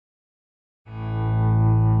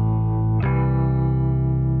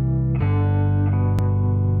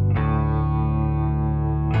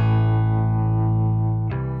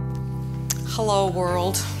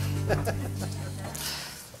world.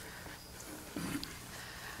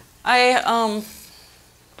 I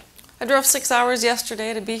drove 6 hours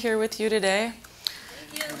yesterday to be here with you today.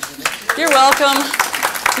 Thank you. You're welcome.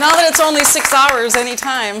 Now that it's only 6 hours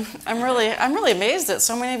anytime, I'm really amazed that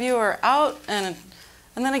so many of you are out, and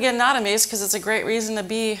then again not amazed because it's a great reason to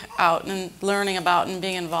be out and learning about and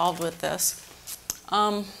being involved with this.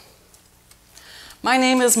 My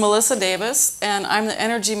name is Melissa Davis, and I'm the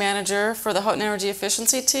energy manager for the Houghton Energy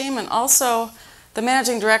Efficiency Team, and also the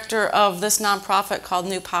managing director of this nonprofit called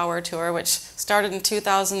New Power Tour, which started in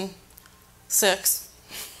 2006.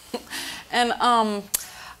 And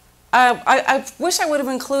I wish I would have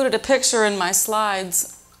included a picture in my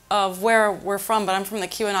slides of where we're from, but I'm from the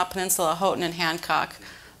Keweenaw Peninsula, Houghton and Hancock,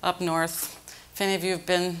 up north, if any of you have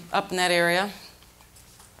been up in that area.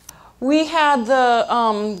 We had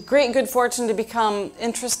the great good fortune to become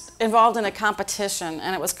involved in a competition,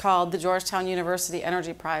 and it was called the Georgetown University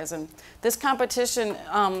Energy Prize. And this competition,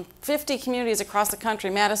 50 communities across the country,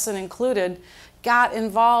 Madison included, got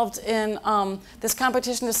involved in this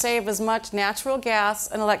competition to save as much natural gas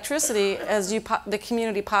and electricity as the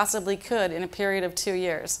community possibly could in a period of 2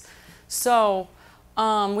 years. So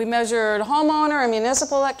we measured homeowner and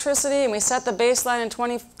municipal electricity, and we set the baseline in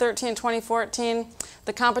 2013 and 2014.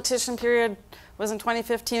 The competition period was in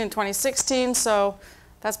 2015 and 2016, so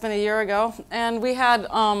that's been a year ago. And we had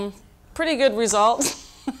pretty good results.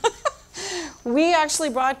 We actually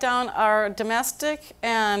brought down our domestic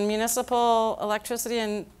and municipal electricity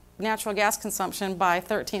and natural gas consumption by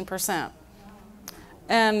 13%.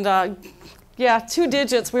 And yeah, 2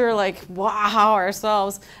 digits, we were like, wow,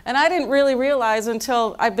 ourselves. And I didn't really realize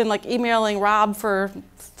until I've been like emailing Rob for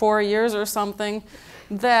 4 years or something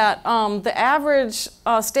that the average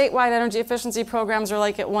statewide energy efficiency programs are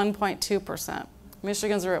like at 1.2%.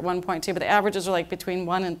 Michigan's are at 1.2, but the averages are like between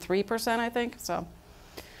 1 and 3%, I think.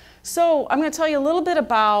 So I'm going to tell you a little bit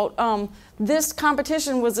about this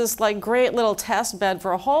competition. Was this like great little test bed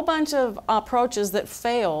for a whole bunch of approaches that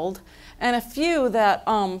failed and a few that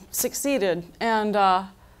succeeded. And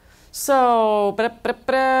so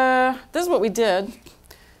this is what we did.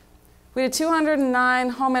 We did 209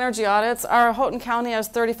 home energy audits. Our Houghton County has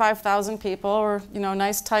 35,000 people, or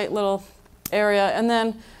nice tight little area, and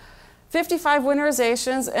then 55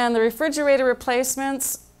 winterizations, and the refrigerator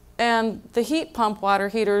replacements and the heat pump water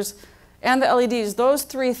heaters and the LEDs. Those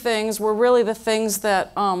 3 things were really the things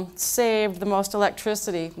that saved the most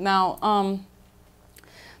electricity. Now,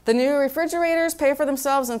 the new refrigerators pay for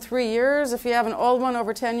themselves in 3 years. If you have an old one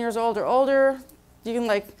over 10 years old or older, you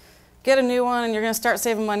can get a new one and you're going to start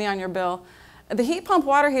saving money on your bill. The heat pump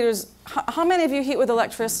water heaters, how many of you heat with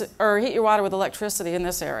electricity or heat your water with electricity in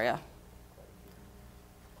this area?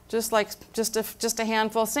 Just a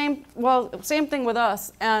handful. Same thing with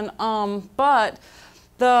us. And but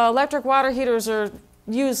the electric water heaters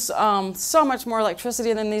use so much more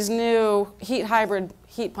electricity than these new hybrid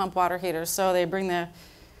heat pump water heaters. So they bring the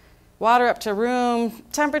water up to room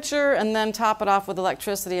temperature and then top it off with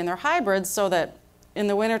electricity. And they're hybrids so that in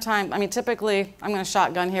the wintertime, I mean, typically, I'm going to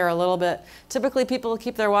shotgun here a little bit. Typically, people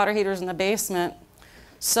keep their water heaters in the basement.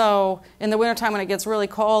 So in the wintertime, when it gets really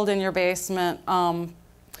cold in your basement,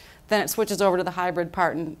 then it switches over to the hybrid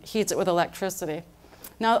part and heats it with electricity.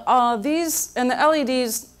 Now, these and the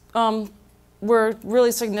LEDs were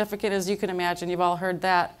really significant, as you can imagine. You've all heard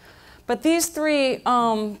that. But these 3,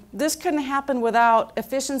 this couldn't happen without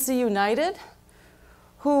Efficiency United,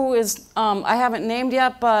 who is, I haven't named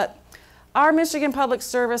yet, but our Michigan Public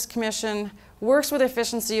Service Commission works with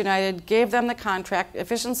Efficiency United, gave them the contract.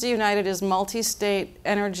 Efficiency United is multi-state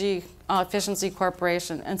energy efficiency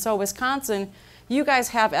corporation. And so Wisconsin, you guys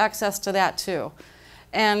have access to that too.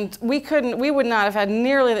 And we would not have had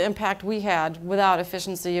nearly the impact we had without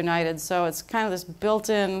Efficiency United. So it's kind of this built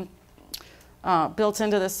into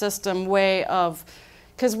the system way of,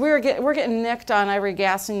 because we're getting nicked on every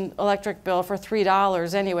gas and electric bill for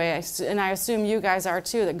 $3 anyway, and I assume you guys are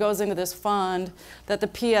too. That goes into this fund that the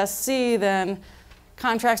PSC then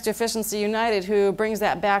contracts to Efficiency United, who brings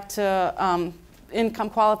that back to income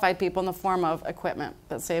qualified people in the form of equipment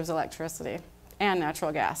that saves electricity and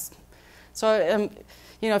natural gas. So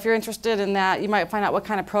if you're interested in that, you might find out what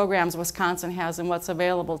kind of programs Wisconsin has and what's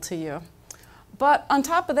available to you. But on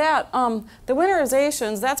top of that, the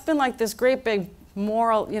winterizations, that's been like this great big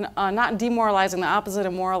moral, not demoralizing, the opposite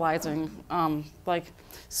of moralizing, like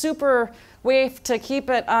super way to keep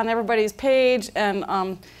it on everybody's page.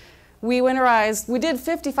 And we did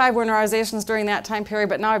 55 winterizations during that time period,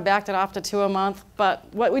 but now I backed it off to 2 a month. But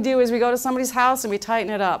what we do is we go to somebody's house and we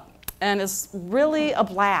tighten it up. And it's really a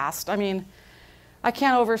blast. I mean, I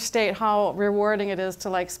can't overstate how rewarding it is to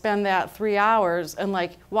like spend that 3 hours and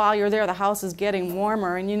like while you're there the house is getting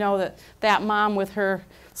warmer and you know that that mom with her,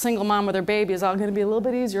 single mom with her baby is all going to be a little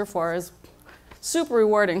bit easier for her. It's super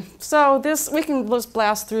rewarding. So this, we can just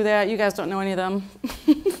blast through that. You guys don't know any of them.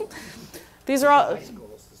 These are all,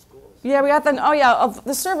 yeah, we got the, oh yeah, of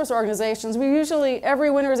the service organizations. We usually, every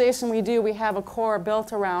winterization we do, we have a core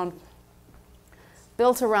built around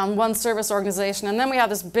one service organization. And then we have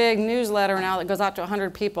this big newsletter now that goes out to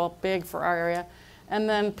 100 people, big for our area. And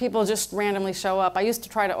then people just randomly show up. I used to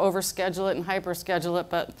try to overschedule it and hyper-schedule it,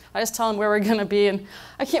 but I just tell them where we're going to be. And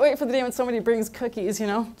I can't wait for the day when somebody brings cookies, you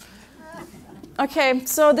know. Okay,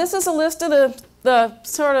 so this is a list of the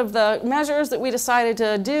sort of the measures that we decided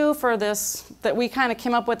to do for this, that we kind of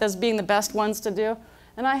came up with as being the best ones to do.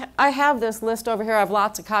 And I have this list over here. I have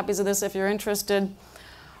lots of copies of this if you're interested.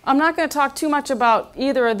 I'm not going to talk too much about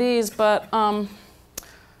either of these, but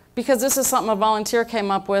because this is something a volunteer came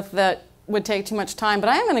up with that would take too much time, but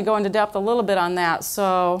I am going to go into depth a little bit on that.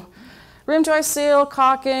 So rim joist seal,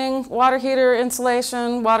 caulking, water heater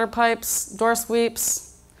insulation, water pipes, door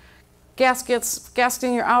sweeps,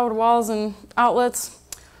 gasketing your outer walls and outlets.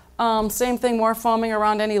 Same thing, more foaming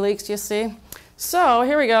around any leaks you see. So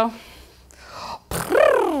here we go.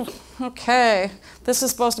 Okay, this is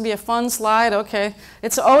supposed to be a fun slide. Okay,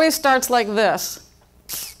 it always starts like this.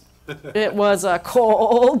 It was a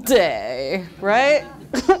cold day, right?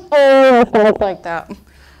 Oh, like that.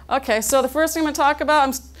 Okay, so the first thing I'm going to talk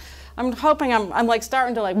about, I'm hoping I'm like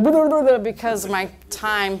starting to like because of my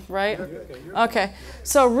time, right? Okay,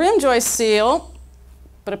 so rim joist seal.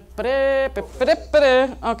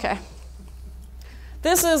 Okay.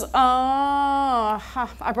 This is,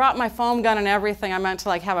 I brought my foam gun and everything. I meant to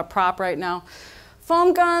like have a prop right now.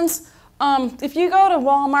 Foam guns, if you go to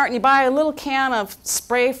Walmart and you buy a little can of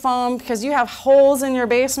spray foam because you have holes in your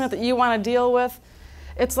basement that you want to deal with,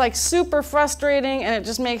 it's like super frustrating and it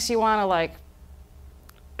just makes you want to like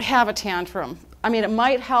have a tantrum. I mean, it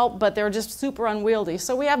might help, but they're just super unwieldy.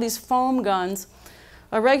 So we have these foam guns.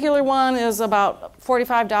 A regular one is about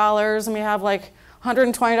 $45 and we have like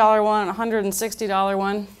 $120 one, $160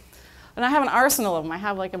 one. And I have an arsenal of them. I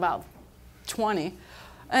have like about 20.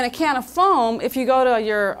 And a can of foam, if you go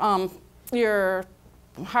to your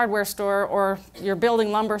hardware store or your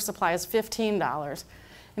building lumber supply, is $15.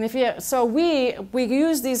 And if you, so we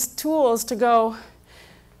use these tools to go,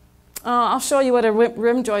 I'll show you what a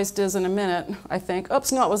rim joist is in a minute, I think.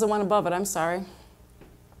 Oops, no, it was the one above it, I'm sorry.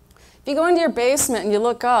 If you go into your basement and you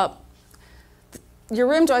look up, your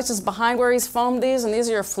rim joist is behind where he's foamed these, and these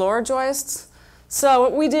are your floor joists. So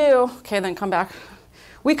what we do, okay, then come back.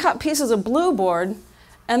 We cut pieces of blue board,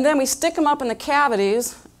 and then we stick them up in the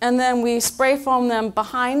cavities, and then we spray foam them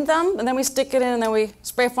behind them, and then we stick it in, and then we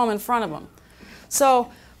spray foam in front of them. So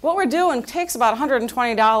what we're doing takes about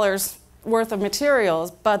 $120 worth of materials,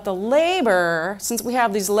 but the labor, since we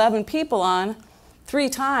have these 11 people on 3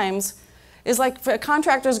 times, is like, if a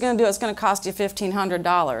contractor is going to do it, it's going to cost you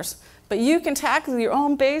 $1,500. But you can tackle your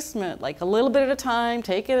own basement like a little bit at a time,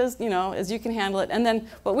 take it as, you know, as you can handle it. And then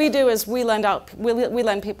what we do is we lend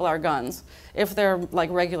people our guns if they're like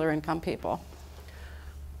regular income people.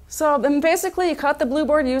 So then basically you cut the blue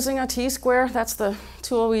board using a T-square. That's the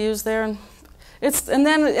tool we use there. And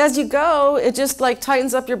then as you go, it just like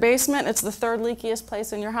tightens up your basement. It's the 3rd leakiest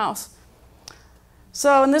place in your house.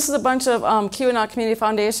 So, and this is a bunch of Keweenaw Community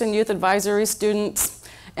Foundation Youth Advisory students.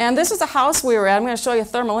 And this is a house we were at. I'm going to show you a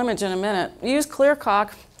thermal image in a minute. We use clear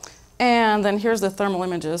caulk, and then here's the thermal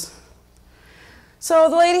images. So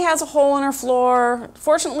the lady has a hole in her floor.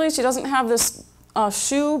 Fortunately, she doesn't have this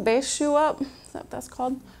base shoe up. Is that what that's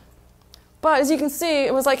called? But as you can see,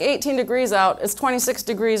 it was like 18 degrees out. It's 26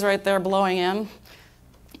 degrees right there blowing in.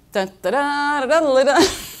 Da, da, da, da, da, da.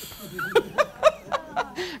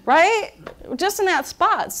 Right? Just in that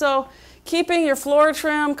spot. So keeping your floor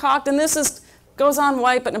trim caulked, and this goes on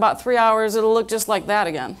white, but in about 3 hours it'll look just like that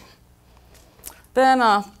again. Then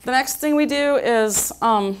the next thing we do is,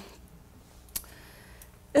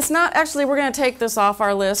 it's not actually, we're going to take this off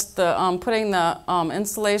our list, putting the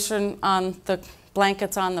insulation on the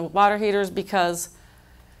blankets on the water heaters, because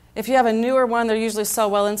if you have a newer one, they're usually so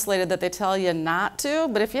well insulated that they tell you not to.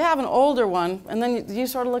 But if you have an older one, and then you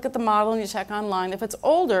sort of look at the model and you check online, if it's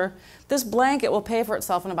older, this blanket will pay for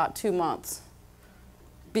itself in about 2 months,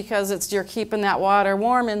 because you're keeping that water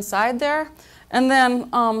warm inside there. And then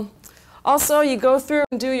also you go through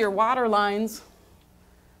and do your water lines,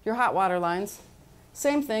 your hot water lines.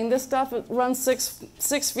 Same thing, this stuff, it runs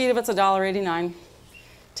 6 feet of it's $1.89.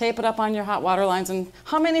 Tape it up on your hot water lines. And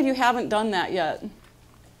how many of you haven't done that yet?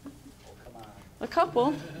 A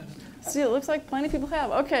couple. See, it looks like plenty of people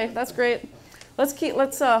have. Okay, that's great. Let's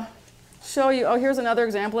show you. Oh, here's another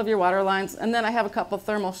example of your water lines, and then I have a couple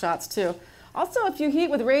thermal shots too. Also, if you heat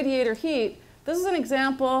with radiator heat, this is an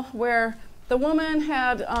example where the woman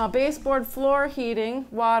had baseboard floor heating,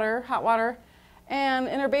 hot water, and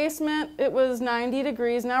in her basement it was 90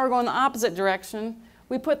 degrees. Now we're going the opposite direction.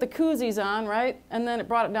 We put the koozies on, right, and then it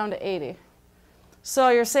brought it down to 80. So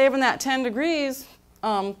you're saving that 10 degrees,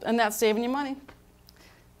 and that's saving you money.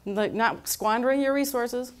 Like not squandering your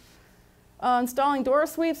resources. Installing door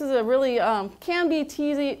sweeps is a really can be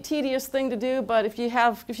tedious thing to do, but if you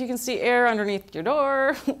can see air underneath your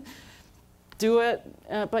door, do it.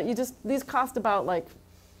 But these cost about like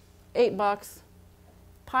 $8.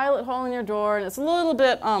 Pilot hole in your door, and it's a little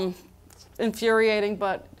bit infuriating,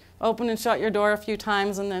 but open and shut your door a few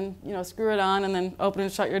times, and then screw it on, and then open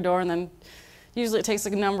and shut your door, and then usually it takes a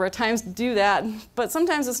number of times to do that. But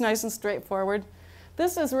sometimes it's nice and straightforward.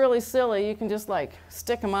 This is really silly. You can just like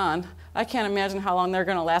stick them on. I can't imagine how long they're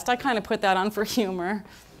going to last. I kind of put that on for humor.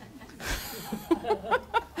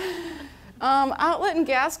 Outlet and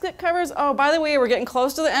gasket covers. Oh, by the way, we're getting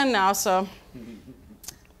close to the end now, so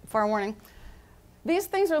forewarning. These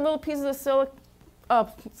things are little pieces of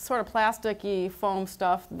sort of plasticky foam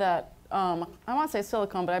stuff that, I want to say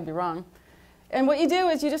silicone, but I'd be wrong. And what you do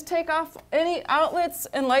is you just take off any outlets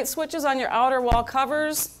and light switches on your outer wall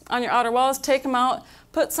covers, on your outer walls, take them out,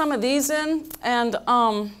 put some of these in, and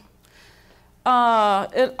on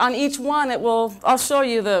each one I'll show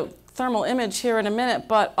you the thermal image here in a minute,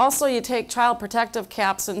 but also you take child protective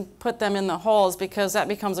caps and put them in the holes because that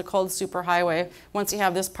becomes a cold superhighway once you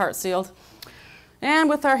have this part sealed. And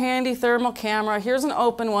with our handy thermal camera, here's an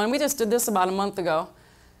open one. We just did this about a month ago.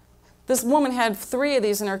 This woman had 3 of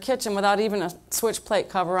these in her kitchen without even a switch plate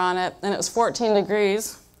cover on it, and it was 14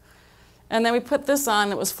 degrees. And then we put this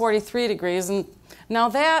on, it was 43 degrees. And now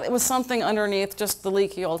that it was something underneath just the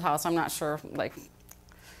leaky old house. I'm not sure. Like,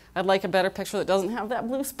 I'd like a better picture that doesn't have that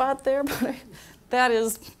blue spot there, but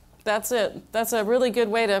that's it. That's a really good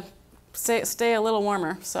way to stay a little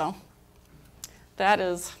warmer. So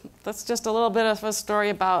that's just a little bit of a story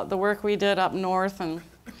about the work we did up north and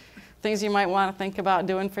things you might want to think about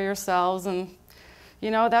doing for yourselves. And,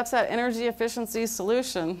 that's that energy efficiency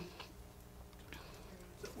solution.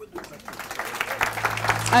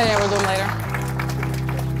 Oh, yeah, we'll do them later.